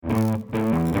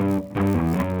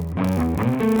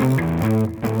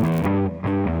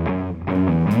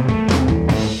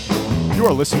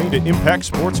You're listening to Impact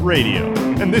Sports Radio,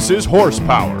 and this is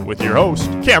Horsepower with your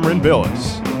host, Cameron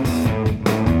Billups.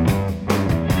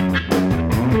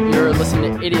 You're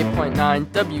listening to 88.9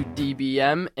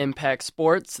 WDBM Impact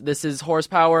Sports. This is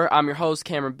Horsepower. I'm your host,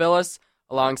 Cameron Billups.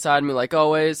 Alongside me, like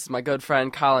always, my good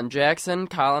friend Colin Jackson.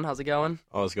 Colin, how's it going?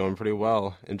 Oh, it's going pretty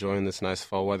well. Enjoying this nice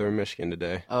fall weather in Michigan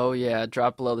today. Oh, yeah.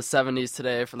 Dropped below the 70s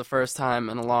today for the first time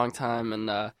in a long time.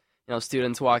 And,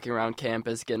 students walking around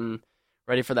campus getting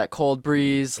ready for that cold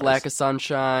breeze, nice. Lack of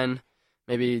sunshine,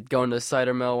 maybe going to a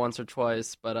cider mill once or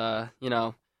twice. But,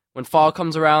 when fall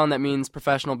comes around, that means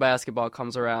professional basketball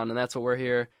comes around, and that's what we're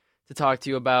here to talk to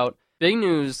you about. Big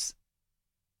news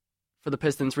for the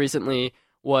Pistons recently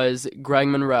was Greg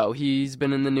Monroe. He's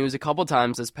been in the news a couple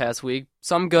times this past week.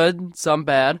 Some good, some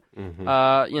bad.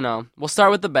 We'll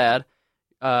start with the bad.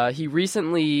 He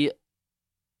recently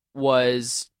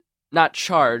was not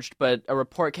charged, but a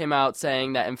report came out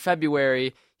saying that in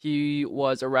February he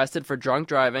was arrested for drunk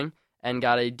driving and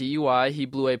got a DUI. He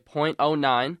blew a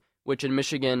 .09, which in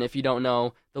Michigan, if you don't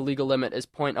know, the legal limit is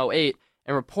 .08.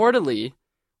 And reportedly,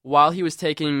 while he was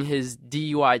taking his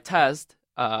DUI test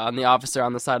on the officer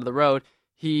on the side of the road,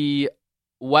 he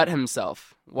wet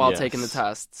himself while taking the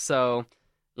test. So,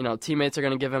 teammates are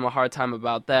going to give him a hard time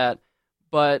about that.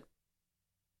 But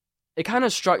it kind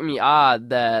of struck me odd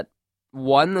that,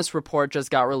 one, this report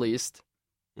just got released.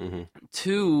 Mm-hmm.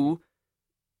 Two,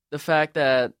 the fact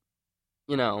that,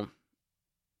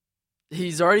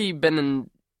 he's already been in,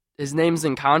 his name's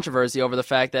in controversy over the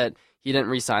fact that he didn't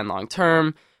re-sign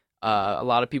long-term. A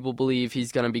lot of people believe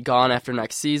he's going to be gone after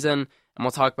next season. And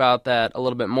we'll talk about that a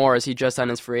little bit more as he just signed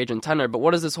his free agent tender. But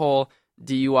what does this whole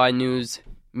DUI news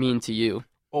mean to you?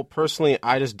 Well, personally,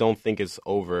 I just don't think it's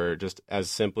over just as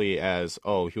simply as,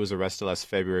 he was arrested last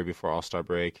February before All-Star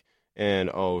break, and,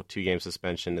 2-game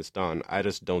suspension, it's done. I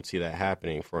just don't see that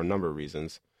happening for a number of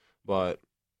reasons. But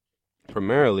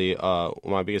primarily, one of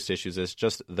my biggest issues is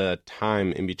just the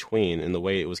time in between and the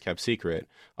way it was kept secret.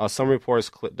 Some reports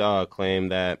claim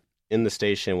that in the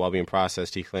station while being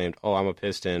processed, he claimed, I'm a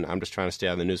Piston, I'm just trying to stay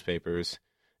out of the newspapers.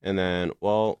 And then,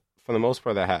 for the most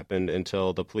part, that happened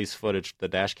until the police footage, the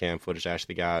dash cam footage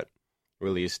actually got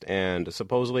released. And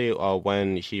supposedly,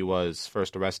 when he was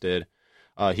first arrested,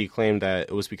 he claimed that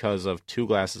it was because of 2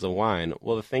 glasses of wine.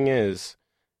 Well, the thing is,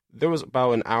 there was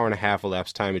about an hour and a half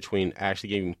elapsed time between actually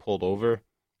getting pulled over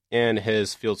and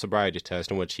his field sobriety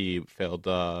test in which he failed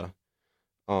the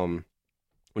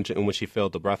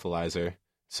breathalyzer.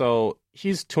 So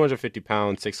he's 250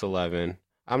 pounds, 6'11".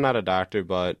 I'm not a doctor,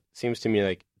 but it seems to me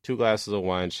like 2 glasses of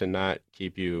wine should not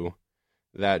keep you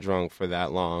that drunk for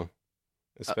that long,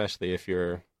 especially if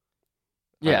you're...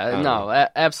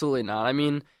 Absolutely not. I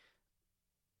mean,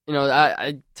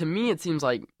 to me it seems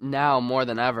like now more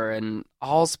than ever in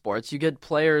all sports, you get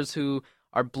players who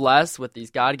are blessed with these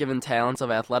God-given talents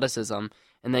of athleticism,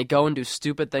 and they go and do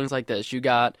stupid things like this. You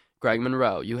got Greg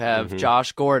Monroe. You have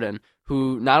Josh Gordon,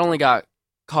 who not only got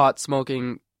caught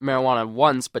smoking marijuana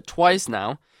once, but twice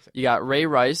now. You got Ray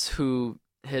Rice, who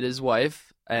hit his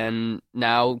wife, and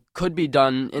now could be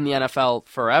done in the NFL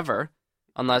forever,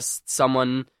 unless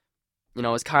someone,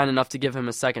 is kind enough to give him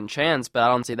a second chance, but I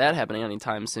don't see that happening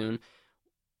anytime soon.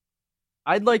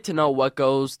 I'd like to know what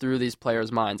goes through these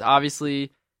players' minds.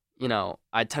 Obviously,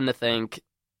 I tend to think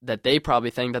that they probably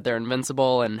think that they're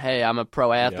invincible, and, hey, I'm a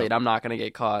pro athlete, I'm not going to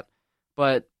get caught.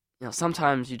 But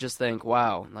sometimes you just think,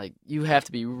 wow, like, you have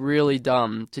to be really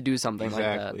dumb to do something like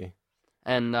that.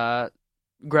 And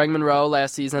Greg Monroe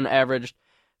last season averaged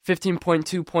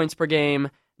 15.2 points per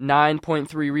game,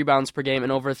 9.3 rebounds per game,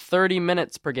 and over 30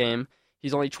 minutes per game.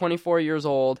 He's only 24 years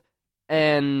old.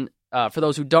 And for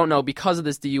those who don't know, because of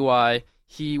this DUI,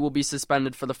 he will be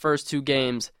suspended for the first 2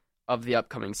 games of the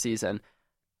upcoming season.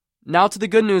 Now to the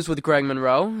good news with Greg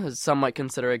Monroe, as some might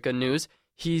consider it good news.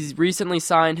 He's recently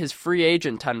signed his free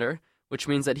agent tender, which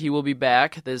means that he will be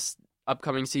back this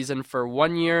upcoming season for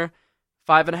 1 year,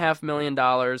 $5.5 million.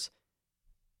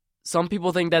 Some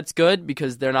people think that's good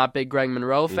because they're not big Greg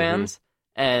Monroe fans,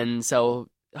 and so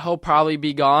he'll probably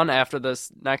be gone after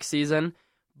this next season.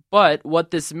 But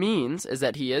what this means is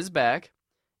that he is back,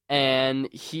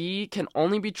 and he can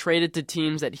only be traded to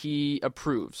teams that he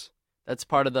approves. That's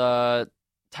part of the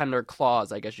tender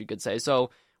clause, I guess you could say. So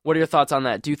what are your thoughts on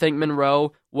that? Do you think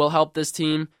Monroe will help this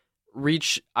team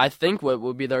reach, I think, what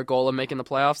would be their goal of making the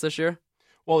playoffs this year?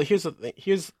 Well, here's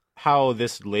how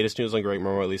this latest news on Greg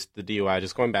Monroe, at least the DUI,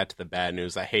 just going back to the bad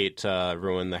news, I hate to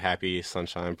ruin the happy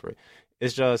sunshine.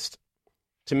 It's just,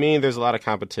 to me, there's a lot of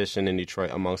competition in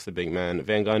Detroit amongst the big men.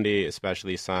 Van Gundy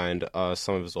especially signed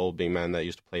some of his old big men that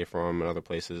used to play for him in other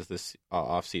places this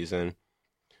offseason.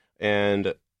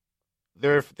 And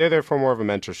they're there for more of a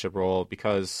mentorship role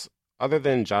because other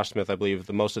than Josh Smith, I believe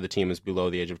the most of the team is below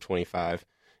the age of 25,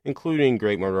 including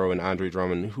Greg Monroe and Andre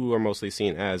Drummond, who are mostly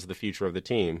seen as the future of the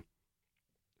team.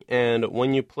 And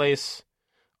when you place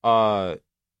Greg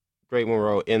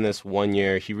Monroe in this 1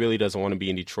 year, he really doesn't want to be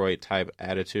in Detroit type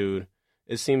attitude.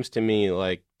 It seems to me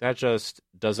like that just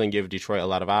doesn't give Detroit a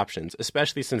lot of options,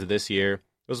 especially since this year, it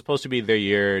was supposed to be their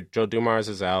year. Joe Dumars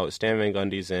is out, Stan Van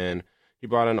Gundy's in. He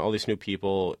brought in all these new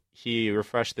people. He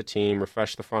refreshed the team,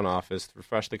 refreshed the front office,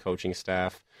 refreshed the coaching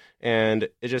staff. And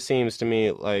it just seems to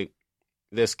me like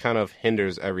this kind of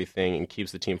hinders everything and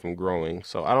keeps the team from growing.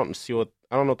 So I don't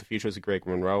know what the future is of Greg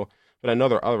Monroe, but I know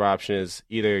their other option is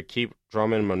either keep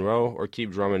Drummond Monroe or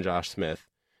keep Drummond Josh Smith.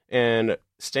 And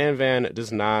Stan Van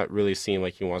does not really seem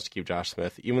like he wants to keep Josh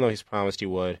Smith, even though he's promised he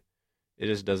would. It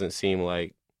just doesn't seem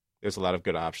like there's a lot of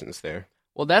good options there.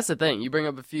 Well, that's the thing. You bring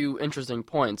up a few interesting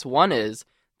points. One is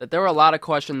that there were a lot of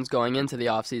questions going into the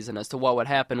offseason as to what would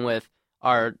happen with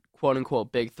our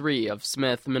quote-unquote big three of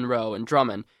Smith, Monroe, and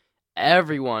Drummond.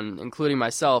 Everyone, including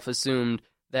myself, assumed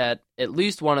that at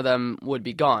least one of them would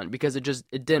be gone because it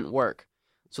didn't work.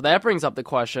 So that brings up the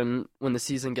question when the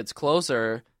season gets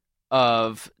closer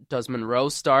of does Monroe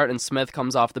start and Smith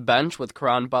comes off the bench with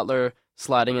Caron Butler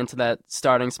sliding into that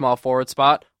starting small forward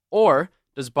spot, or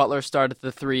does Butler start at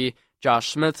the 3,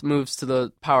 Josh Smith moves to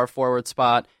the power forward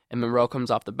spot, and Monroe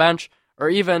comes off the bench, or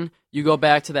even you go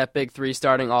back to that big 3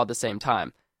 starting all at the same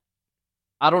time.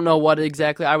 I don't know what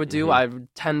exactly I would do. I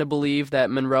tend to believe that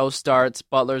Monroe starts,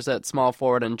 Butler's at small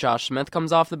forward, and Josh Smith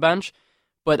comes off the bench,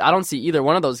 but I don't see either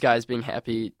one of those guys being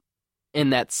happy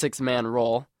in that 6-man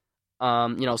role.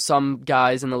 Some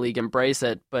guys in the league embrace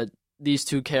it, but these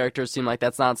two characters seem like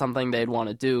that's not something they'd want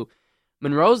to do.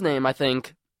 Monroe's name, I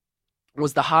think,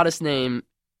 was the hottest name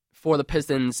for the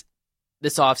Pistons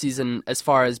this offseason as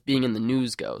far as being in the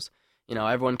news goes.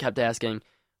 Everyone kept asking,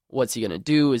 what's he going to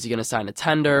do? Is he going to sign a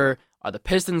tender? Are the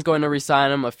Pistons going to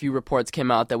re-sign him? A few reports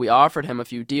came out that we offered him a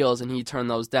few deals and he turned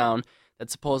those down, that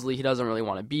supposedly he doesn't really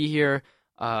want to be here.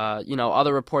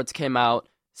 Other reports came out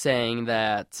saying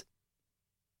that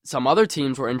some other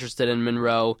teams were interested in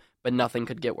Monroe, but nothing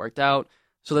could get worked out.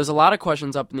 So there's a lot of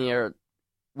questions up in the air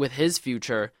with his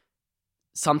future.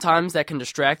 Sometimes that can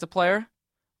distract a player.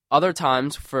 Other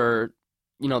times for,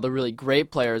 the really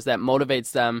great players, that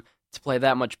motivates them to play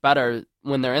that much better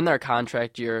when they're in their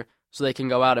contract year so they can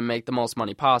go out and make the most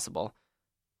money possible.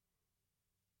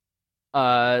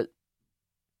 That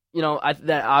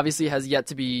obviously has yet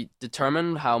to be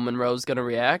determined how Monroe's going to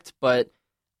react, but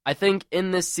I think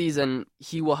in this season,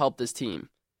 he will help this team.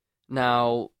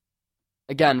 Now,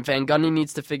 again, Van Gundy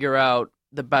needs to figure out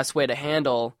the best way to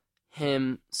handle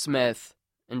him, Smith,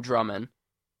 and Drummond.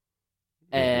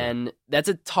 And that's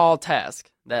a tall task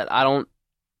that I don't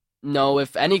know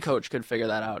if any coach could figure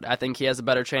that out. I think he has a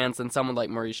better chance than someone like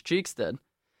Maurice Cheeks did.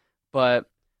 But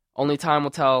only time will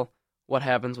tell what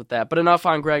happens with that. But enough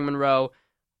on Greg Monroe.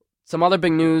 Some other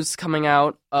big news coming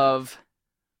out of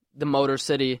the Motor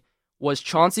City was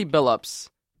Chauncey Billups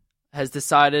has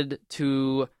decided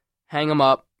to hang him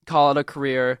up, call it a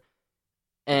career,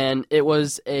 and it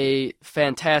was a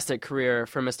fantastic career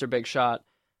for Mr. Big Shot.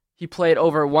 He played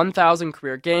over 1,000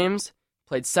 career games,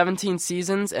 played 17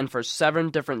 seasons, and for 7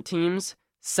 different teams.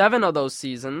 7 of those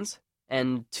seasons,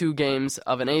 and 2 games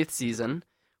of an 8th season,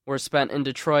 were spent in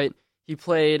Detroit. He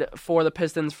played for the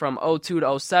Pistons from 2002 to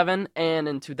 2007 and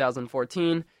in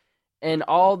 2014. In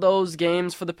all those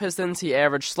games for the Pistons, he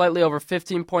averaged slightly over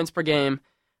 15 points per game,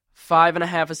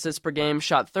 5.5 assists per game,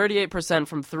 shot 38%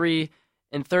 from 3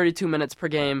 in 32 minutes per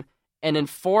game, and in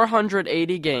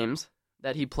 480 games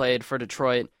that he played for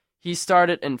Detroit, he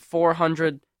started in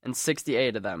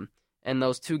 468 of them. And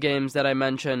those 2 games that I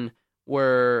mentioned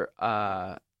were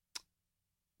the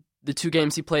 2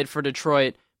 games he played for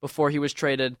Detroit before he was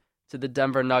traded to the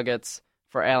Denver Nuggets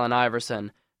for Allen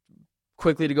Iverson.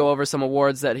 Quickly to go over some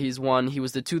awards that he's won. He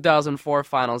was the 2004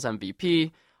 Finals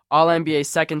MVP, All-NBA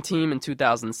Second Team in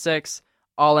 2006,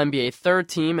 All-NBA Third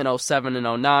Team in 2007 and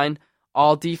 2009,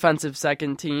 All-Defensive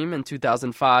Second Team in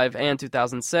 2005 and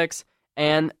 2006,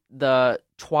 and the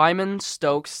Twyman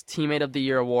Stokes Teammate of the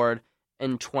Year Award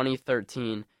in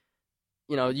 2013.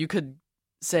 You could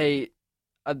say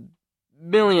a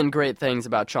million great things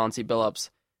about Chauncey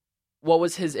Billups. What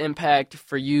was his impact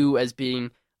for you as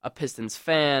being a Pistons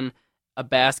fan, a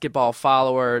basketball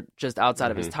follower, just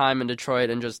outside of his time in Detroit,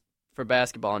 and just for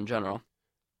basketball in general?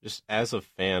 Just as a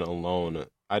fan alone,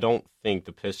 I don't think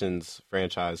the Pistons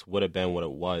franchise would have been what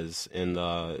it was in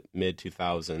the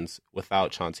mid-2000s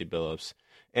without Chauncey Billups.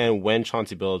 And when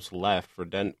Chauncey Billups left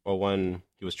when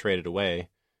he was traded away,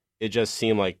 it just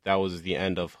seemed like that was the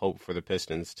end of hope for the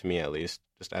Pistons, to me at least,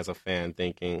 just as a fan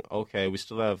thinking, okay, we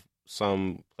still have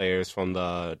some players from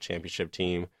the championship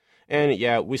team. And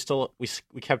yeah, we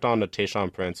kept on to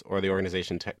Tayshaun Prince, or the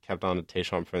organization kept on to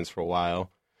Tayshaun Prince for a while,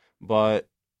 but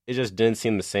it just didn't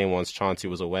seem the same once Chauncey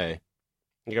was away.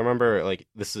 Like, I remember, like,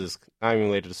 this is not even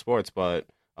related to sports, but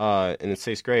in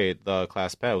 6th grade, the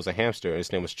class pet was a hamster, and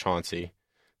his name was Chauncey.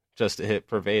 Just it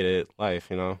pervaded life,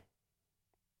 you know?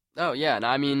 Oh, yeah, and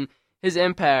I mean, his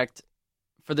impact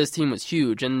for this team was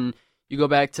huge, and you go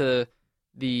back to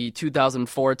the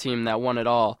 2004 team that won it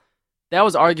all. That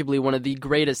was arguably one of the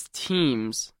greatest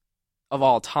teams of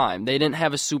all time. They didn't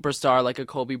have a superstar like a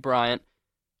Kobe Bryant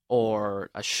or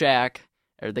a Shaq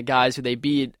or the guys who they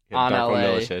beat on Darko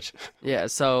LA. Milicic. Yeah,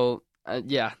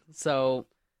 so,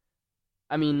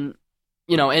 I mean,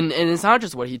 you know, and it's not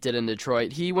just what he did in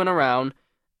Detroit. He went around,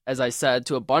 as I said,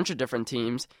 to a bunch of different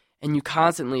teams, and you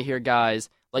constantly hear guys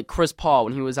like Chris Paul,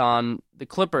 when he was on the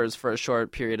Clippers for a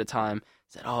short period of time,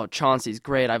 said, oh, Chauncey's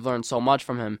great, I've learned so much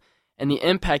from him. And the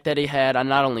impact that he had on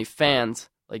not only fans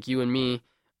like you and me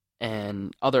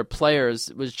and other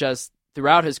players was just,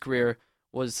 throughout his career,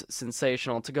 was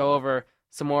sensational. To go over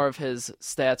some more of his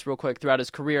stats real quick throughout his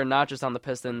career, not just on the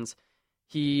Pistons,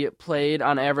 he played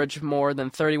on average more than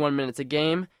 31 minutes a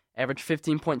game, averaged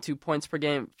 15.2 points per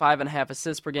game, 5.5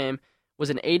 assists per game,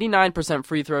 was an 89%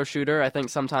 free throw shooter. I think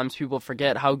sometimes people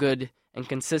forget how good and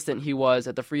consistent he was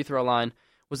at the free throw line,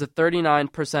 was a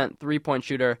 39% three-point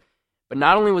shooter. But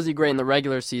not only was he great in the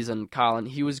regular season, Colin,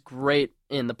 he was great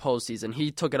in the postseason. He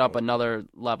took it up another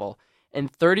level. In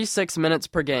 36 minutes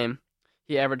per game,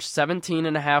 he averaged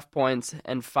 17.5 points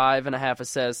and 5.5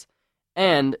 assists.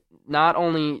 And not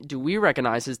only do we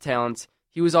recognize his talents,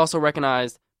 he was also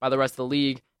recognized by the rest of the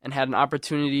league and had an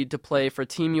opportunity to play for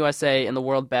Team USA in the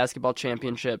World Basketball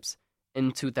Championships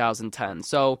in 2010.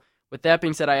 So, with that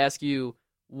being said, I ask you,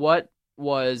 what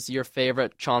was your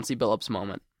favorite Chauncey Billups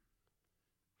moment?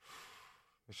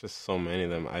 There's just so many of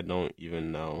them. I don't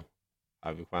even know.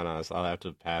 I'll be quite honest. I'll have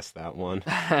to pass that one.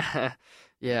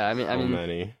 Yeah, I mean,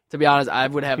 many. To be honest, I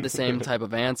would have the same type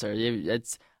of answer.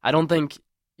 I don't think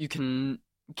you can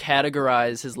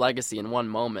categorize his legacy in one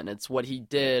moment. It's what he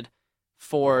did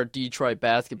for Detroit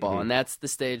basketball, and that's the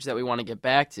stage that we want to get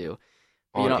back to.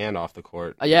 On and off the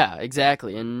court. Yeah,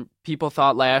 exactly. And people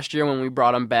thought last year when we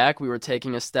brought him back, we were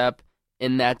taking a step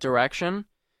in that direction.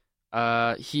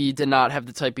 He did not have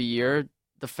the type of year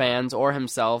the fans or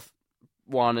himself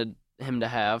wanted him to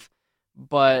have.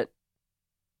 But,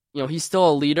 you know, he's still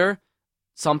a leader.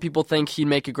 Some people think he'd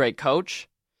make a great coach.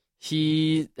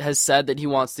 He has said that he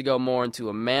wants to go more into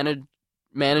a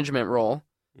management role.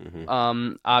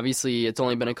 Obviously, it's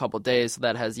only been a couple days, so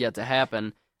that has yet to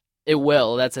happen. It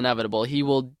will. That's inevitable. He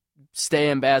will stay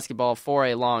in basketball for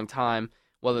a long time,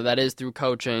 whether that is through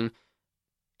coaching,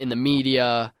 in the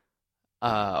media,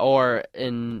 or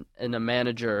in a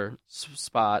manager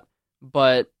spot.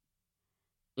 But,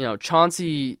 you know,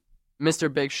 Chauncey,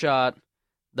 Mr. Big Shot,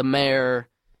 the mayor,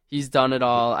 he's done it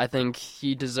all. I think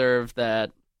he deserved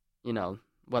that, you know,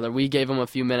 whether we gave him a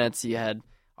few minutes, he had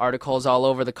articles all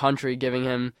over the country giving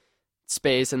him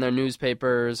space in their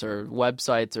newspapers or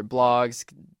websites or blogs,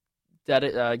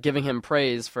 giving him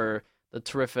praise for the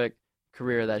terrific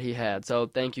career that he had. So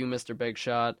thank you, Mr. Big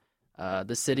Shot.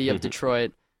 The city of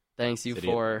Detroit, thanks you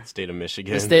for... State of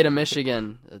Michigan. The state of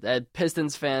Michigan.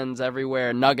 Pistons fans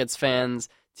everywhere, Nuggets fans,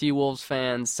 T-Wolves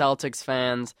fans, Celtics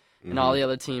fans, and all the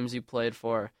other teams you played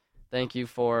for. Thank you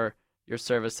for your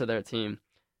service to their team.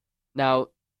 Now,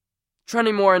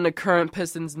 trending more into current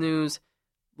Pistons news,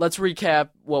 let's recap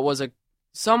what was a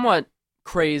somewhat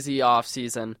crazy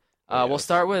offseason. We'll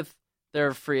start with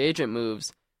their free agent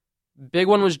moves. Big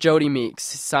one was Jody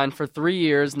Meeks. He signed for 3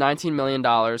 years, $19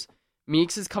 million.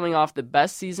 Meeks is coming off the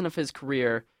best season of his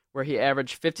career, where he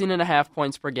averaged 15.5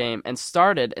 points per game and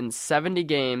started in 70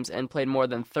 games and played more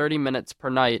than 30 minutes per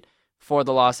night for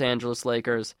the Los Angeles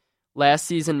Lakers. Last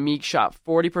season, Meeks shot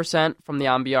 40% from the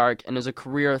on the arc and is a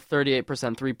career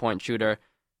 38% three-point shooter.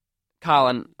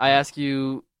 Colin, I ask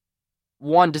you,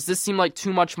 one, does this seem like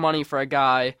too much money for a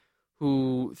guy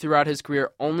who, throughout his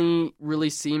career, only really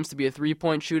seems to be a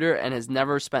three-point shooter and has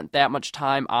never spent that much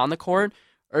time on the court?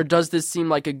 Or does this seem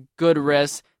like a good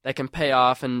risk that can pay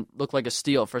off and look like a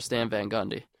steal for Stan Van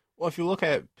Gundy? Well, if you look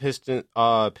at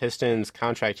Pistons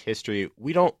contract history,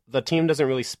 the team doesn't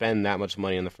really spend that much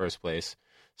money in the first place.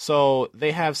 So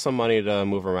they have some money to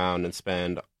move around and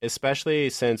spend, especially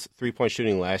since three-point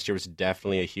shooting last year was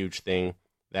definitely a huge thing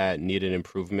that needed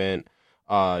improvement.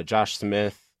 Josh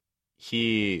Smith,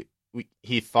 he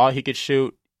thought he could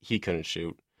shoot. He couldn't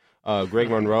shoot. Greg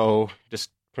Monroe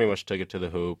just pretty much took it to the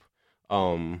hoop.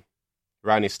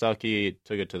 Rodney Stuckey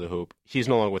took it to the hoop. He's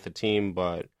no longer with the team,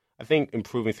 but I think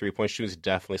improving three-point shooting is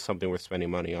definitely something worth spending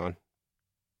money on.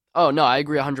 Oh, no, I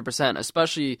agree 100%,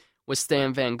 especially with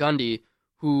Stan Van Gundy,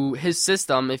 who his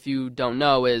system, if you don't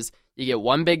know, is you get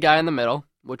one big guy in the middle,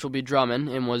 which will be Drummond,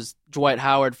 and was Dwight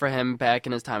Howard for him back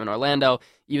in his time in Orlando,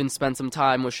 even spent some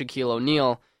time with Shaquille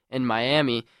O'Neal in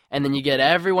Miami, and then you get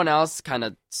everyone else kind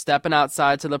of stepping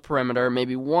outside to the perimeter,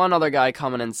 maybe one other guy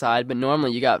coming inside, but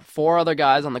normally you got 4 other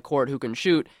guys on the court who can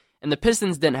shoot, and the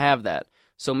Pistons didn't have that.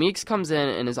 So Meeks comes in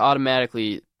and is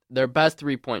automatically their best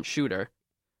three-point shooter,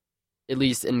 at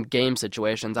least in game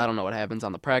situations. I don't know what happens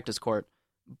on the practice court,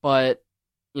 but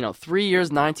 3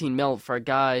 years, $19 million for a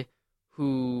guy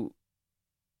who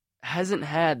hasn't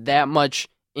had that much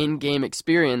in-game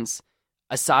experience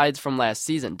aside from last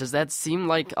season. Does that seem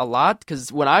like a lot?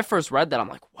 Because when I first read that, I'm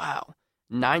like, wow,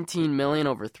 $19 million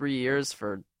over 3 years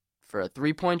for a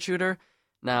three-point shooter.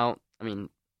 Now, I mean,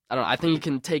 I don't know. I think he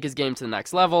can take his game to the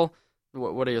next level.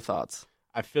 What are your thoughts?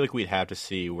 I feel like we'd have to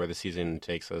see where the season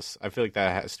takes us. I feel like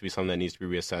that has to be something that needs to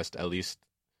be reassessed at least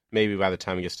maybe by the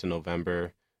time it gets to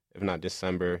November, if not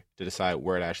December, to decide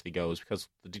where it actually goes. Because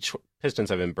the Detroit Pistons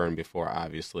have been burned before,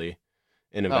 obviously.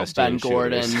 In investing Ben in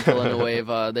Gordon, shooters.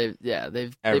 Villanueva,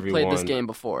 they've played this game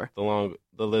before. The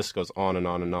list goes on and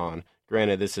on and on.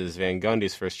 Granted, this is Van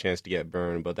Gundy's first chance to get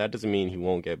burned, but that doesn't mean he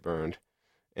won't get burned.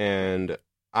 And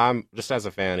I'm just as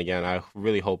a fan, again, I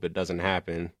really hope it doesn't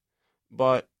happen.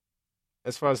 But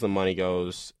as far as the money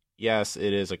goes, yes,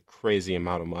 it is a crazy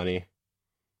amount of money,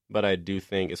 but I do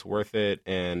think it's worth it.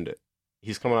 And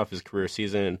he's coming off his career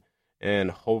season,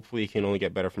 and hopefully he can only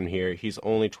get better from here. He's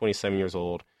only 27 years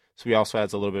old. So he also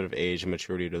adds a little bit of age and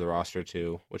maturity to the roster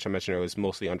too, which I mentioned earlier is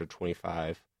mostly under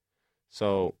 25.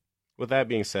 So with that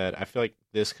being said, I feel like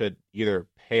this could either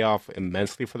pay off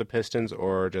immensely for the Pistons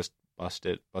or just bust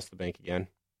the bank again.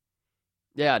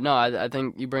 Yeah, no, I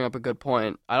think you bring up a good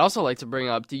point. I'd also like to bring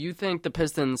up, do you think the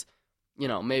Pistons,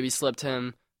 maybe slipped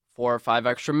him 4 or 5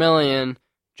 extra million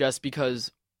just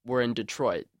because we're in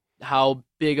Detroit? How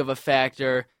big of a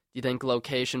factor do you think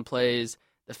location plays?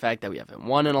 The fact that we haven't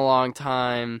won in a long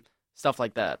time, stuff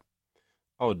like that.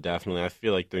 Oh, definitely. I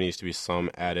feel like there needs to be some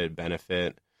added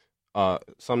benefit,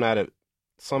 some added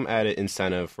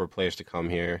incentive for players to come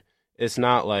here. It's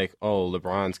not like,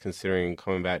 LeBron's considering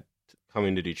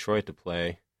coming to Detroit to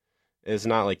play. It's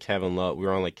not like Kevin Love. We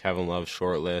were on Kevin Love's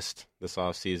short list this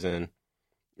offseason.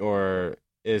 Or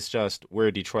it's just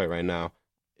we're Detroit right now.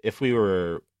 If we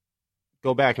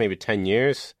go back maybe 10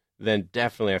 years, then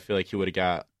definitely I feel like he would have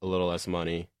got a little less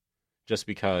money just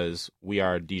because we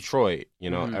are Detroit.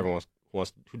 Everyone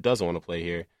who doesn't want to play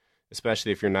here,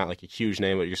 especially if you're not a huge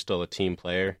name, but you're still a team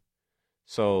player.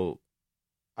 So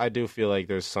I do feel like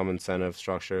there's some incentive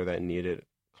structure that needed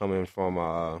coming from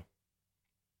a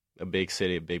big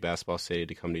city, a big basketball city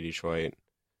to come to Detroit.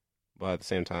 But at the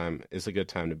same time, it's a good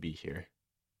time to be here.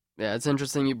 Yeah, it's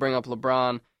interesting you bring up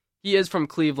LeBron. He is from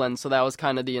Cleveland, so that was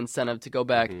kind of the incentive to go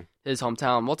back to his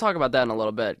hometown. We'll talk about that in a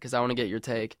little bit because I want to get your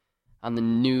take on the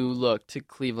new look to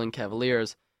Cleveland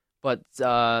Cavaliers. But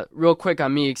real quick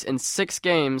on Meeks, in 6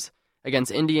 games against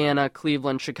Indiana,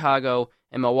 Cleveland, Chicago,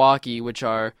 and Milwaukee, which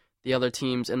are the other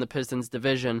teams in the Pistons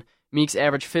division, Meeks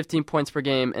averaged 15 points per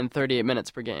game and 38 minutes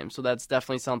per game. So that's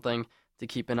definitely something to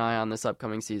keep an eye on this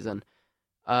upcoming season.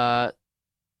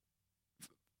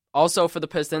 Also for the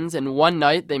Pistons, in one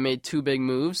night, they made 2 big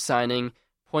moves, signing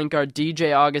point guard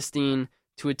DJ Augustine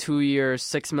to a 2-year,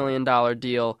 $6 million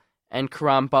deal, and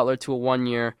Caron Butler to a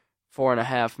 1-year,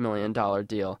 $4.5 million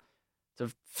deal.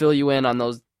 To fill you in on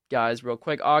those guys real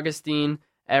quick, Augustine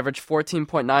averaged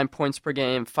 14.9 points per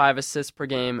game, 5 assists per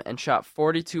game, and shot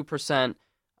 42%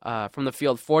 from the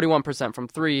field, 41% from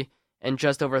 3, and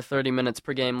just over 30 minutes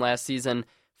per game last season.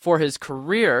 For his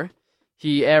career,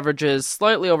 he averages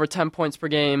slightly over 10 points per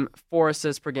game, 4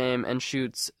 assists per game, and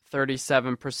shoots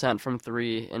 37% from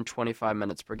 3 in 25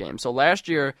 minutes per game. So last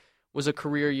year was a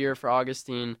career year for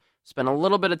Augustine. Spent a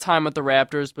little bit of time with the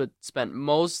Raptors, but spent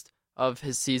most of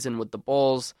his season with the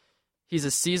Bulls. He's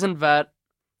a seasoned vet,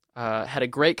 had a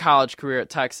great college career at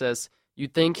Texas.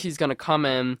 You'd think he's going to come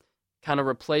in, kind of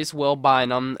replace Will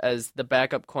Bynum as the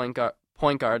backup point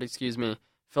guard,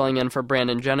 filling in for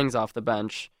Brandon Jennings off the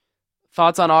bench.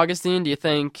 Thoughts on Augustine? Do you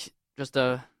think just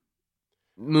a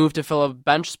move to fill a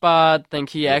bench spot? Think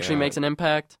he actually makes an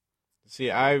impact?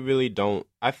 See, I really don't.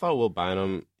 I thought Will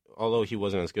Bynum, although he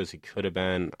wasn't as good as he could have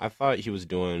been, I thought he was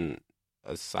doing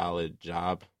a solid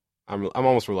job. I'm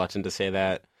almost reluctant to say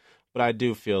that, but I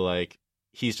do feel like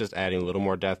he's just adding a little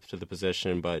more depth to the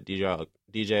position. But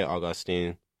DJ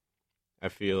Augustine, I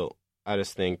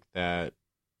just think that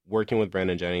working with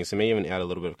Brandon Jennings, and may even add a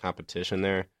little bit of competition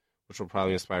there, which will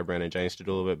probably inspire Brandon Jennings to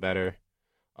do a little bit better.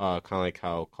 Kind of like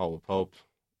how Caldwell Pope,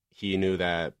 he knew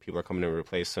that people are coming to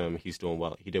replace him. He's doing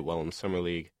well. He did well in the summer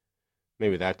league.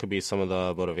 Maybe that could be some of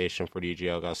the motivation for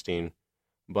DJ Augustine.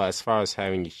 But as far as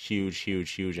having huge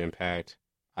impact,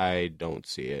 I don't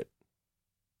see it.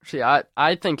 See,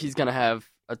 I think he's going to have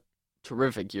a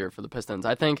terrific year for the Pistons.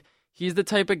 I think he's the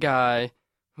type of guy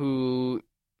who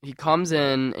he comes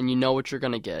in and you know what you're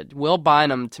going to get. Will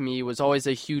Bynum, to me, was always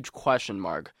a huge question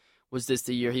mark. Was this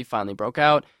the year he finally broke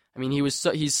out? I mean,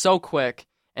 he's so quick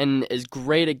and is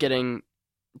great at getting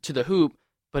to the hoop,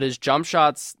 but his jump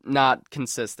shot's not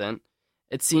consistent.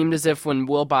 It seemed as if when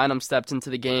Will Bynum stepped into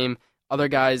the game, other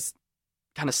guys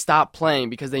kind of stopped playing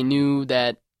because they knew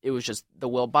that it was just the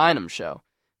Will Bynum show.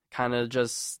 Kind of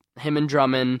just him and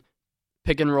Drummond,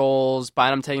 pick and rolls,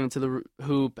 Bynum taking it to the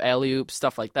hoop, alley-oop,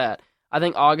 stuff like that. I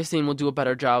think Augustine will do a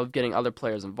better job of getting other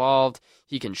players involved.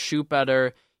 He can shoot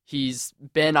better. He's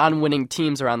been on winning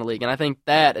teams around the league, and I think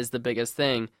that is the biggest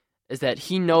thing, is that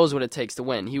he knows what it takes to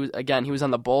win. He was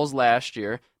on the Bulls last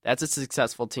year. That's a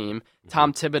successful team. Mm-hmm.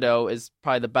 Tom Thibodeau is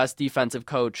probably the best defensive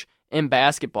coach in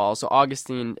basketball, so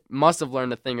Augustine must have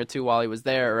learned a thing or two while he was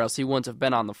there, or else he wouldn't have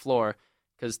been on the floor,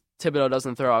 because Thibodeau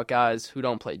doesn't throw out guys who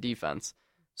don't play defense.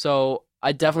 So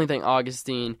I definitely think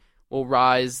Augustine will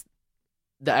rise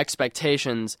the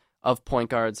expectations of point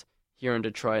guards here in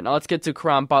Detroit. Now let's get to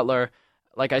Caron Butler.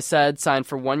 Like I said, signed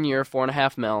for 1 year,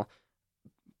 $4.5 million.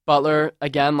 Butler,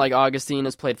 again, like Augustine,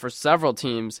 has played for several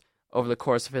teams over the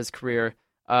course of his career.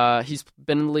 He's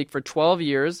been in the league for 12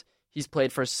 years. He's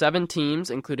played for 7 teams,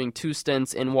 including 2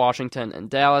 stints in Washington and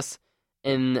Dallas.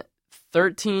 In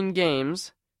 13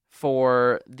 games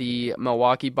for the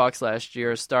Milwaukee Bucks last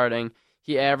year starting,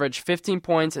 he averaged 15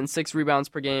 points and 6 rebounds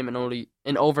per game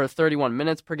in over 31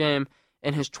 minutes per game.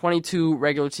 In his 22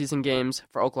 regular season games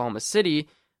for Oklahoma City,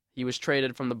 he was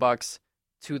traded from the Bucks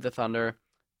to the Thunder.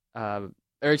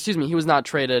 He was not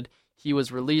traded. He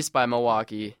was released by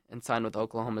Milwaukee and signed with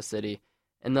Oklahoma City.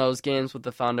 In those games with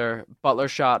the Thunder, Butler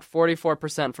shot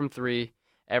 44% from 3,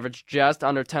 averaged just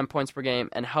under 10 points per game,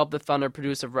 and helped the Thunder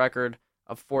produce a record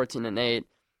of 14-8.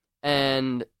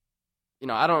 And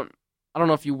I don't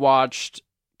know if you watched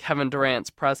Kevin Durant's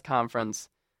press conference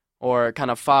or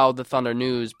kind of followed the Thunder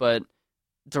news, but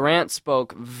Durant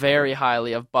spoke very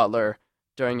highly of Butler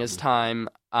during his time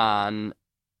on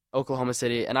Oklahoma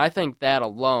City, and I think that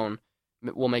alone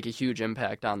will make a huge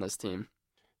impact on this team.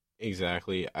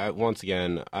 Exactly. Once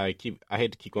again, I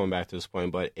hate to keep going back to this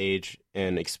point, but age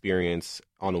and experience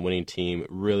on a winning team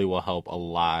really will help a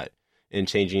lot in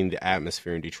changing the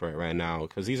atmosphere in Detroit right now,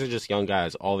 because these are just young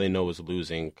guys. All they know is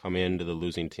losing. Come into the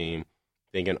losing team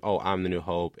thinking, oh, I'm the new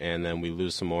hope, and then we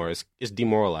lose some more. It's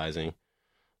demoralizing.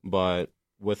 But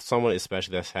with someone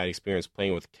especially that's had experience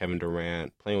playing with Kevin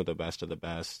Durant, playing with the best of the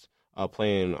best,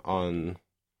 playing on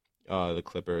the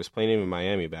Clippers, playing even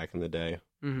Miami back in the day,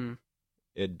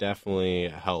 it definitely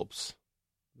helps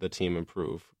the team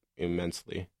improve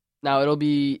immensely. Now, it'll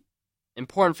be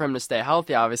important for him to stay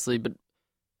healthy, obviously, but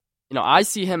I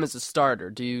see him as a starter.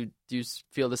 Do you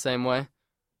feel the same way?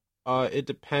 It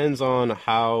depends on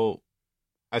how.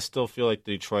 I still feel like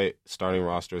the Detroit starting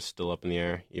roster is still up in the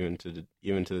air, even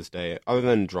to this day. Other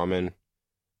than Drummond,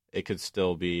 it could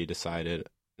still be decided,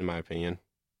 in my opinion.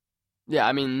 Yeah,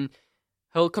 I mean,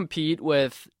 he'll compete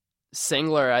with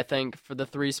Singler, I think, for the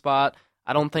 3 spot.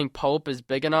 I don't think Pope is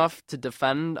big enough to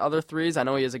defend other threes. I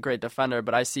know he is a great defender,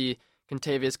 but I see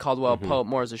Kentavious Caldwell-Pope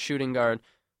more as a shooting guard.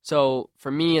 So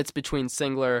for me, it's between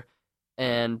Singler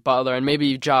and Butler, and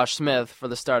maybe Josh Smith for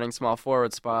the starting small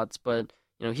forward spots. But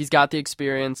he's got the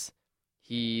experience.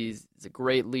 He's a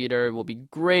great leader. Will be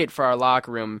great for our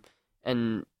locker room.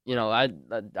 And I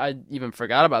even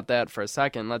forgot about that for a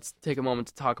second. Let's take a moment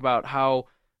to talk about how,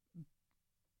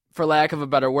 for lack of a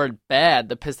better word, bad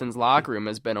the Pistons locker room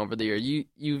has been over the year.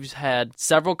 You've had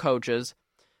several coaches,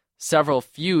 several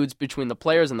feuds between the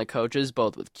players and the coaches,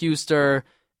 both with Kuster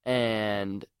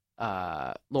and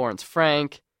Lawrence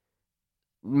Frank,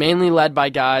 mainly led by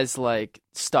guys like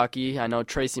Stuckey. I know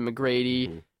Tracy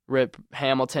McGrady, Rip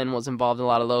Hamilton was involved in a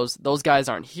lot of those. Those guys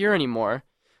aren't here anymore.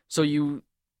 So you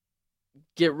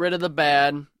get rid of the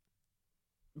bad,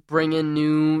 bring in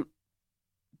new,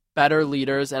 better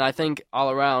leaders, and I think all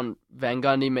around Van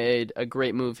Gundy made a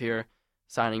great move here,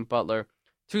 signing Butler.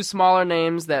 2 smaller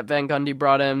names that Van Gundy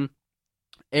brought in,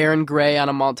 Aaron Gray on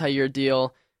a multi-year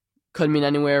deal, could mean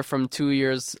anywhere from 2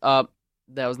 years up.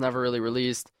 That was never really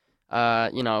released.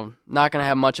 Not going to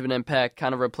have much of an impact.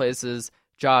 Kind of replaces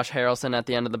Josh Harrelson at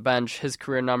the end of the bench. His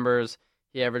career numbers,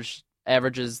 he averages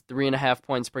 3.5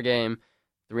 points per game,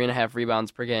 3.5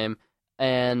 rebounds per game.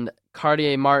 And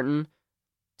Cartier Martin,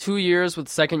 2 years with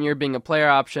second year being a player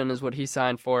option is what he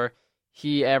signed for.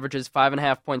 He averages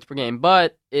 5.5 points per game,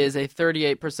 but is a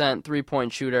 38%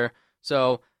 three-point shooter.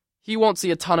 So he won't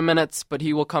see a ton of minutes, but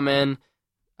he will come in,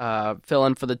 fill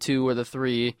in for the 2 or the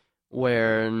 3,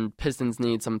 where Pistons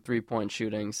need some three-point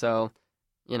shooting. So,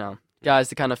 guys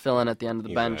to kind of fill in at the end of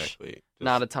the bench.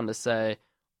 Not a ton to say.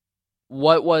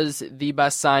 What was the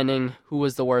best signing? Who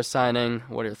was the worst signing?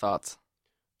 What are your thoughts?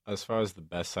 As far as the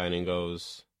best signing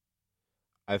goes,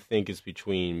 I think it's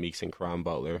between Meeks and Caron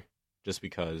Butler, just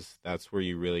because that's where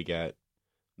you really get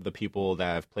the people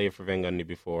that have played for Van Gundy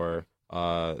before.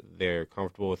 They're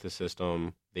comfortable with the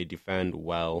system. They defend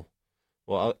well.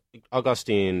 Well,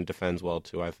 Augustine defends well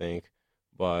too, I think.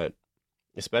 But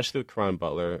especially with Caron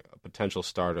Butler, a potential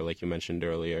starter, like you mentioned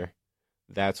earlier,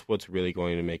 that's what's really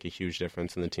going to make a huge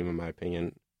difference in the team, in my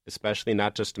opinion. Especially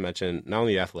not just to mention not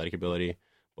only athletic ability,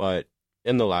 but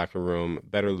in the locker room,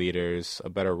 better leaders, a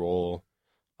better role,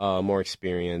 more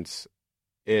experience.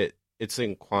 It's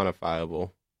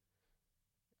inquantifiable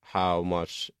how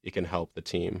much it can help the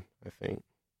team, I think.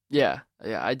 Yeah,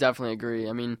 I definitely agree.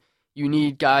 I mean, you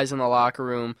need guys in the locker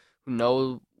room who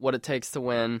know what it takes to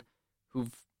win,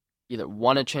 who've either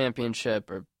won a championship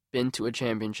or been to a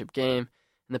championship game.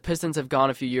 And the Pistons have gone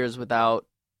a few years without,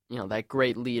 that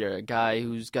great leader, a guy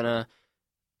who's going to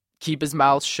keep his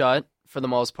mouth shut for the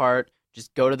most part,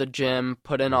 just go to the gym,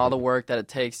 put in all the work that it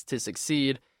takes to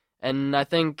succeed. And I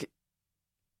think,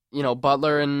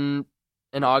 Butler and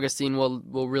Augustine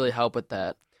will really help with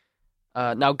that.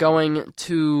 Now going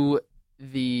to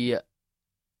the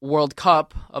World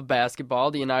Cup of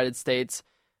basketball, the United States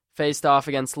faced off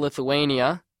against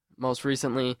Lithuania most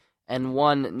recently and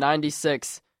won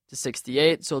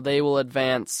 96-68, so they will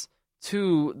advance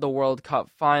to the World Cup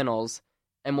finals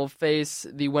and will face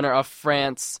the winner of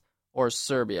France or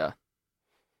Serbia.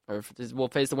 Or will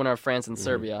face the winner of France and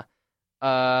Serbia.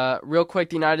 Real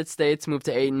quick, the United States moved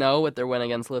to 8-0 with their win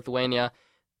against Lithuania.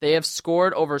 They have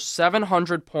scored over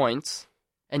 700 points,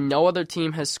 and no other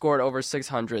team has scored over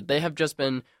 600. They have just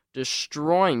been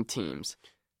destroying teams.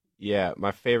 Yeah,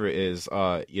 my favorite is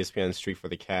ESPN's Streak for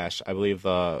the Cash. I believe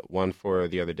the one for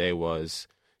the other day was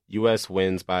U.S.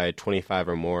 wins by 25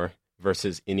 or more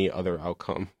versus any other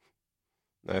outcome.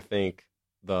 I think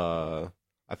I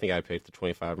picked the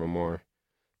 25 or more.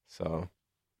 So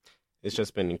it's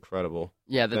just been incredible.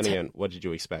 Yeah. Then again, what did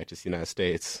you expect? It's the United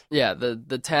States. Yeah,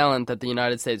 the talent that the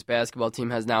United States basketball team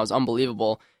has now is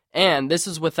unbelievable. And this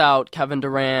is without Kevin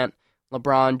Durant,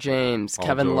 LeBron James,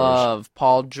 Kevin Love,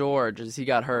 Paul George, as he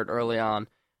got hurt early on.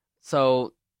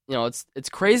 So, it's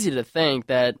crazy to think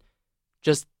that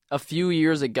just a few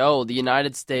years ago, the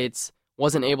United States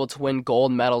wasn't able to win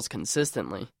gold medals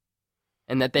consistently,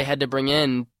 and that they had to bring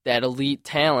in that elite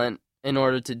talent in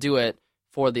order to do it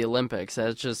for the Olympics.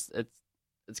 It's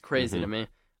crazy to me.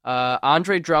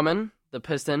 Andre Drummond, the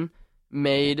Piston,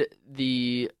 made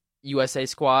the USA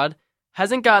squad.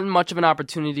 Hasn't gotten much of an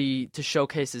opportunity to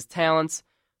showcase his talents,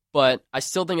 but I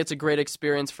still think it's a great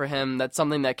experience for him. That's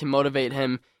something that can motivate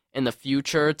him in the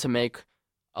future to make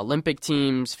Olympic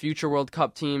teams, future World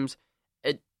Cup teams.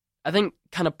 It, I think,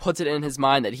 kind of puts it in his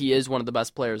mind that he is one of the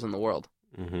best players in the world.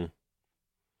 Mm-hmm.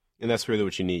 And that's really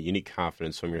what you need. You need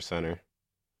confidence from your center,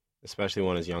 especially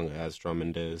one as young as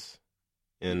Drummond is,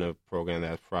 in a program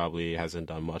that probably hasn't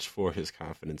done much for his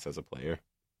confidence as a player.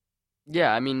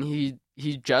 Yeah, I mean,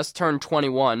 he just turned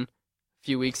 21 a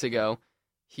few weeks ago.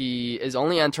 He is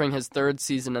only entering his third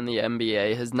season in the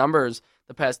NBA. His numbers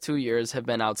the past 2 years have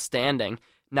been outstanding.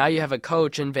 Now you have a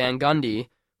coach in Van Gundy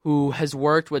who has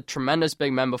worked with tremendous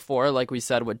big men before, like we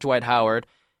said, with Dwight Howard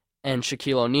and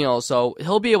Shaquille O'Neal. So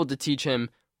he'll be able to teach him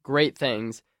great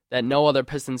things that no other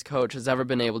Pistons coach has ever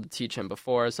been able to teach him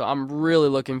before. So I'm really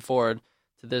looking forward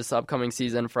to this upcoming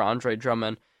season for Andre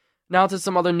Drummond. Now to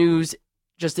some other news.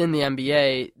 Just in the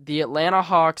NBA, the Atlanta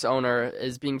Hawks owner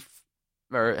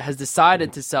has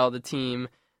decided to sell the team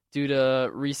due to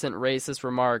recent racist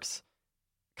remarks.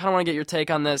 Kind of want to get your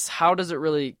take on this. How does it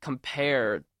really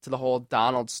compare to the whole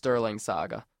Donald Sterling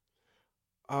saga?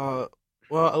 Well,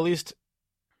 at least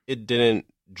it didn't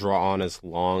draw on as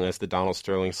long as the Donald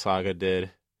Sterling saga did.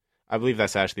 I believe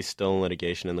that's actually still in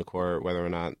litigation in the court, whether or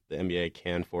not the NBA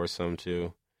can force them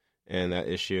to, and that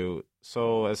issue.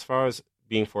 So as far as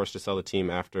being forced to sell the team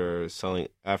after some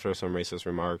racist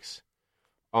remarks.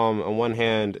 On one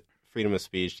hand, freedom of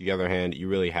speech. The other hand, you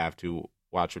really have to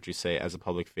watch what you say as a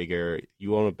public figure.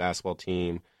 You own a basketball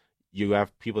team. You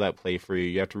have people that play for you.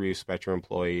 You have to respect your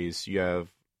employees. You have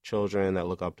children that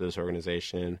look up to this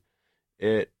organization.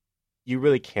 You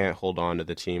really can't hold on to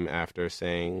the team after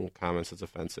saying comments that's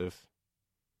offensive.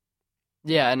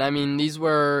 Yeah, and I mean, these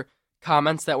were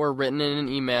comments that were written in an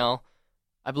email.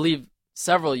 I believe,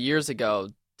 several years ago,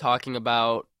 talking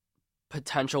about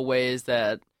potential ways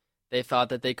that they thought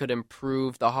that they could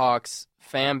improve the Hawks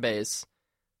fan base.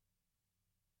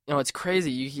 It's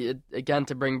crazy. Again,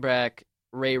 to bring back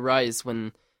Ray Rice,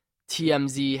 when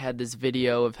TMZ had this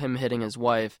video of him hitting his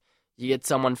wife, you get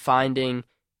someone finding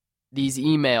these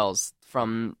emails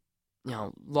from,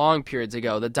 long periods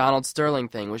ago. The Donald Sterling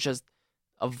thing was just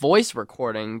a voice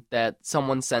recording that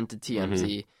someone sent to TMZ.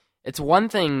 Mm-hmm. It's one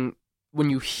thing when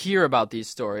you hear about these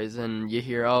stories and you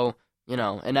hear, an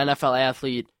NFL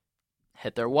athlete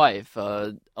hit their wife,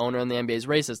 owner in the NBA is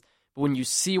racist. But when you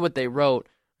see what they wrote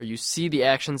or you see the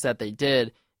actions that they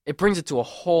did, it brings it to a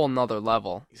whole nother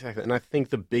level. Exactly, and I think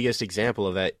the biggest example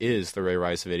of that is the Ray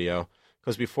Rice video.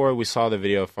 Because before we saw the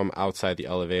video from outside the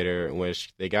elevator in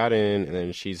which they got in and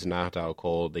then she's knocked out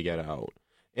cold, they get out.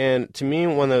 And to me,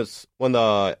 when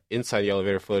the inside the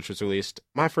elevator footage was released,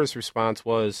 my first response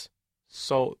was,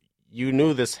 so you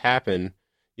knew this happened,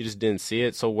 you just didn't see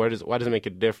it, so why does it make a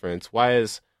difference? Why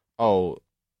is,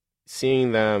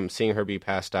 seeing her be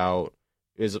passed out,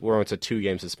 we're into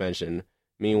 2-game suspension.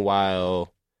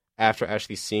 Meanwhile, after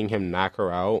actually seeing him knock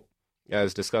her out,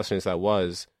 as disgusting as that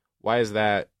was, why is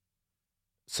that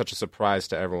such a surprise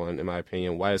to everyone, in my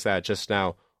opinion? Why is that just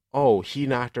now, he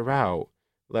knocked her out,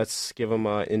 let's give him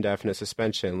an indefinite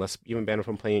suspension, let's even ban him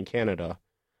from playing in Canada?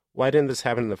 Why didn't this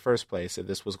happen in the first place if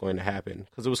this was going to happen?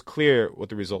 Because it was clear what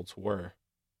the results were.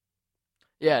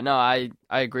 Yeah, no, I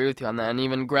agree with you on that. And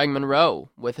even Greg Monroe,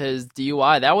 with his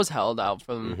DUI, that was held out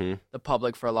from the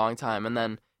public for a long time. And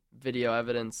then video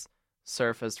evidence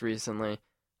surfaced recently.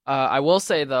 I will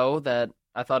say, though, that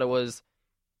I thought it was,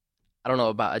 I don't know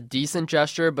about a decent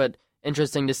gesture, but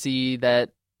interesting to see that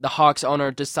the Hawks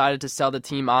owner decided to sell the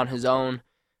team on his own,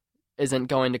 isn't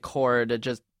going to court.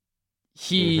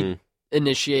 He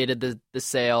initiated the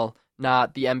sale,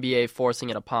 not the NBA forcing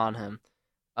it upon him.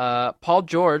 Paul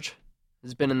George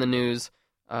has been in the news.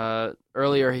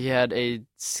 Earlier, he had a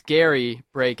scary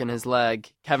break in his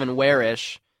leg. Kevin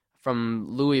Warish from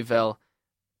Louisville.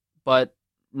 But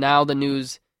now the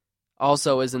news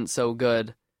also isn't so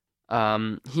good.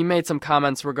 He made some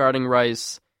comments regarding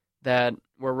Rice that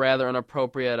were rather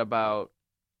inappropriate about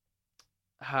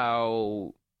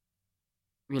how,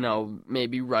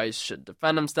 maybe Rice should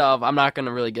defend himself. I'm not going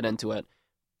to really get into it.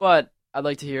 But I'd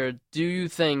like to hear, do you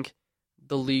think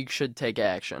the league should take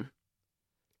action?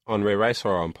 On Ray Rice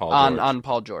or on Paul George? On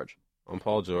Paul George. On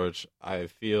Paul George, I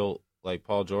feel like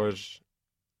Paul George,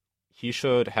 he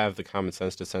should have the common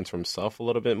sense to censor himself a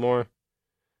little bit more.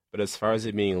 But as far as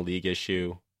it being a league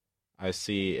issue, I don't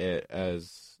see it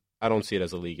as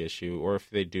a league issue. Or if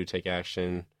they do take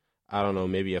action, I don't know,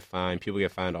 maybe a fine. People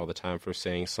get fined all the time for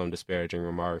saying some disparaging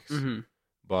remarks. Mm-hmm.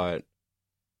 But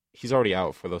he's already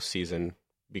out for the season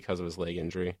because of his leg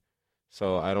injury.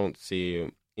 So I don't see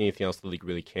anything else the league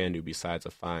really can do besides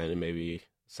a fine and maybe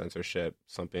censorship,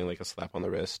 something like a slap on the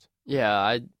wrist.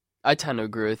 Yeah, I tend to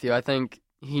agree with you. I think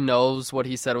he knows what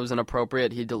he said was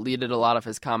inappropriate. He deleted a lot of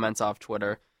his comments off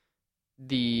Twitter.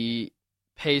 The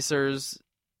Pacers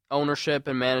ownership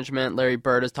and management, Larry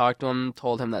Bird has talked to him,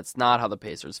 told him that's not how the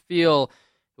Pacers feel.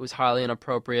 It was highly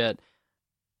inappropriate.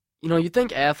 You'd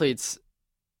think athletes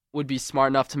would be smart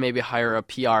enough to maybe hire a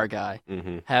PR guy.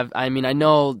 Mm-hmm. I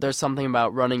know there's something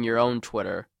about running your own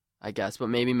Twitter, I guess, but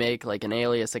maybe make like an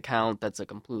alias account that's a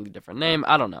completely different name.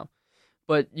 I don't know.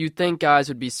 But you'd think guys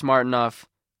would be smart enough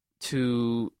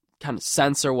to kind of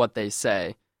censor what they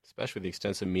say. Especially the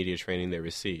extensive media training they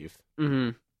receive.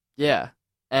 Mm-hmm. Yeah.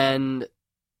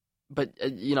 But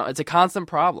it's a constant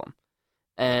problem.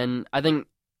 And I think,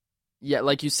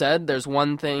 like you said, it's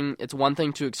one thing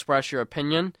to express your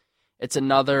opinion. It's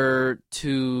another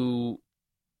to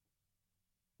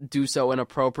do so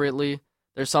inappropriately.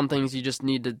 There's some things you just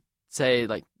need to say,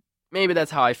 like, maybe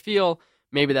that's how I feel,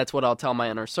 maybe that's what I'll tell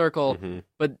my inner circle,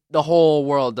 but the whole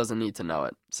world doesn't need to know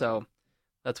it. So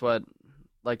that's what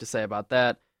I'd like to say about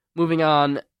that. Moving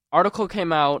on, article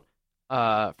came out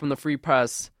from the Free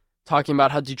Press talking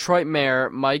about how Detroit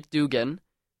Mayor Mike Dugan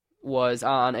was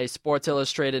on a Sports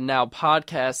Illustrated Now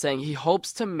podcast saying he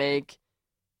hopes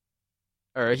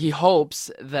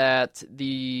that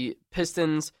the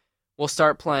Pistons will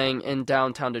start playing in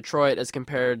downtown Detroit as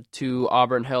compared to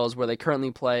Auburn Hills, where they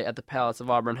currently play at the Palace of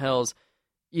Auburn Hills.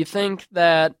 You think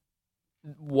that,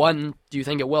 1, do you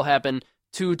think it will happen?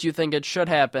 2, do you think it should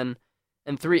happen?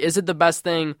 And 3, is it the best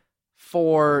thing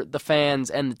for the fans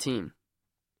and the team?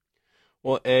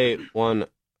 Well, 1,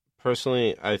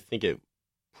 personally, I think it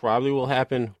probably will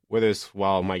happen.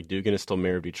 While Mike Dugan is still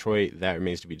mayor of Detroit, that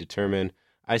remains to be determined.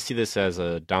 I see this as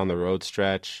a down-the-road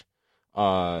stretch.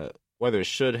 whether it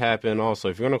should happen. Also,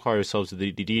 if you're going to call yourselves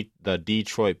the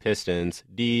Detroit Pistons,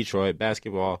 Detroit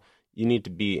basketball, you need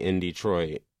to be in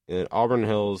Detroit. In Auburn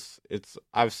Hills,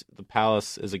 the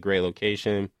Palace is a great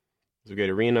location. It's a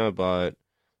great arena, but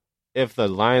if the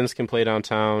Lions can play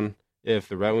downtown, if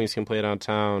the Red Wings can play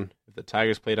downtown, if the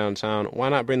Tigers play downtown, why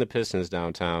not bring the Pistons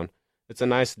downtown? It's a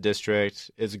nice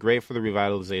district. It's great for the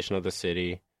revitalization of the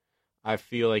city. I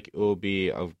feel like it will be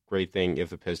a great thing if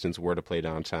the Pistons were to play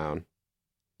downtown.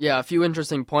 Yeah, a few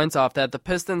interesting points off that. The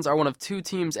Pistons are one of 2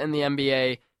 teams in the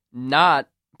NBA not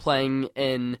playing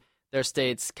in their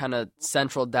state's kind of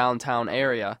central downtown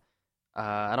area.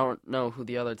 I don't know who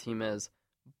the other team is.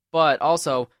 But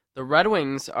also, the Red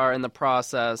Wings are in the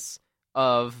process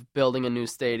of building a new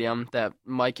stadium that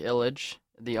Mike Ilitch,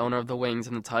 the owner of the Wings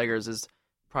and the Tigers, is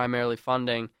primarily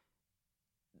funding.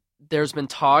 There's been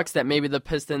talks that maybe the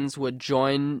Pistons would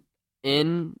join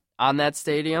in on that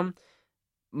stadium.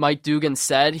 Mike Dugan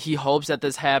said he hopes that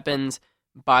this happens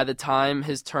by the time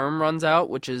his term runs out,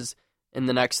 which is in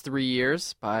the next 3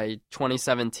 years, by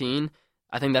 2017.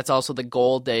 I think that's also the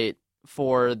goal date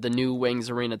for the new Wings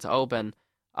Arena to open.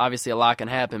 Obviously, a lot can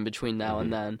happen between now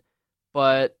and then.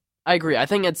 But I agree. I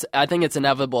think it's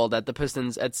inevitable that the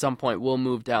Pistons at some point will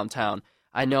move downtown.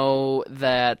 I know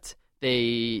that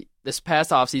this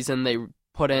past offseason, they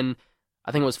put in,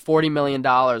 I think it was $40 million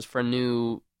for a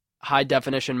new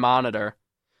high-definition monitor.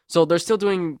 So they're still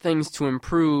doing things to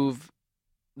improve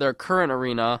their current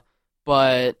arena,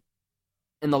 but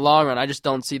in the long run, I just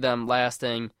don't see them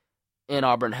lasting in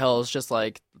Auburn Hills, just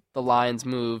like the Lions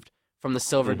moved from the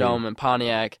Silver Dome in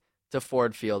Pontiac to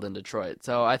Ford Field in Detroit.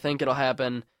 So I think it'll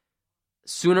happen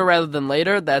sooner rather than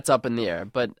later. That's up in the air,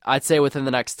 but I'd say within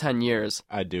the next 10 years,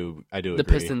 I do agree. The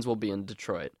Pistons will be in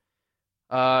Detroit.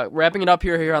 Wrapping it up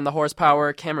here on the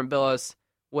Horsepower, Cameron Billups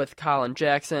with Colin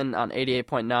Jackson on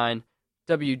 88.9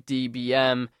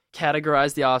 WDBM.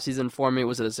 Categorize the offseason for me.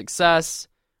 Was it a success?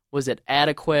 Was it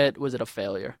adequate? Was it a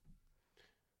failure?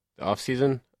 The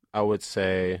offseason, I would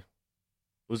say,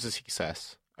 was a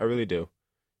success. I really do.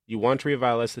 You want to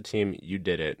revitalize the team, you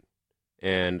did it.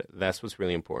 And that's what's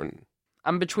really important.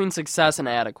 I'm between success and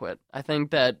adequate. I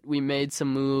think that we made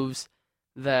some moves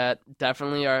that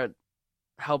definitely are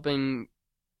helping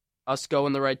us go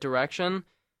in the right direction.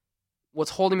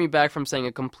 What's holding me back from saying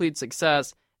a complete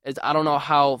success is I don't know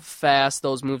how fast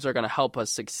those moves are going to help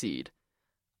us succeed.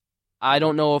 I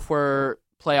don't know if we're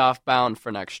playoff bound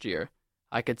for next year.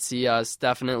 I could see us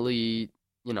definitely,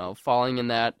 falling in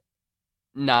that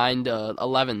 9 to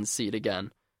 11 seed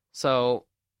again. So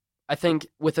I think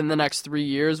within the next 3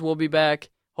 years we'll be back,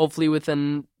 hopefully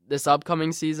within this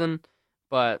upcoming season.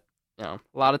 But, a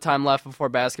lot of time left before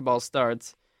basketball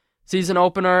starts. Season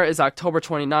opener is October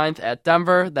 29th at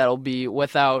Denver. That'll be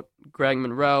without Greg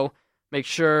Monroe. Make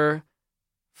sure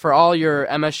for all your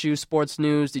MSU sports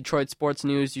news, Detroit sports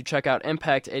news, you check out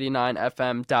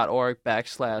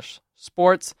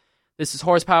impact89fm.org/sports. This is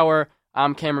Horsepower.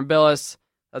 I'm Cameron Billups.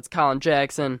 That's Colin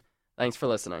Jackson. Thanks for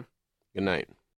listening. Good night.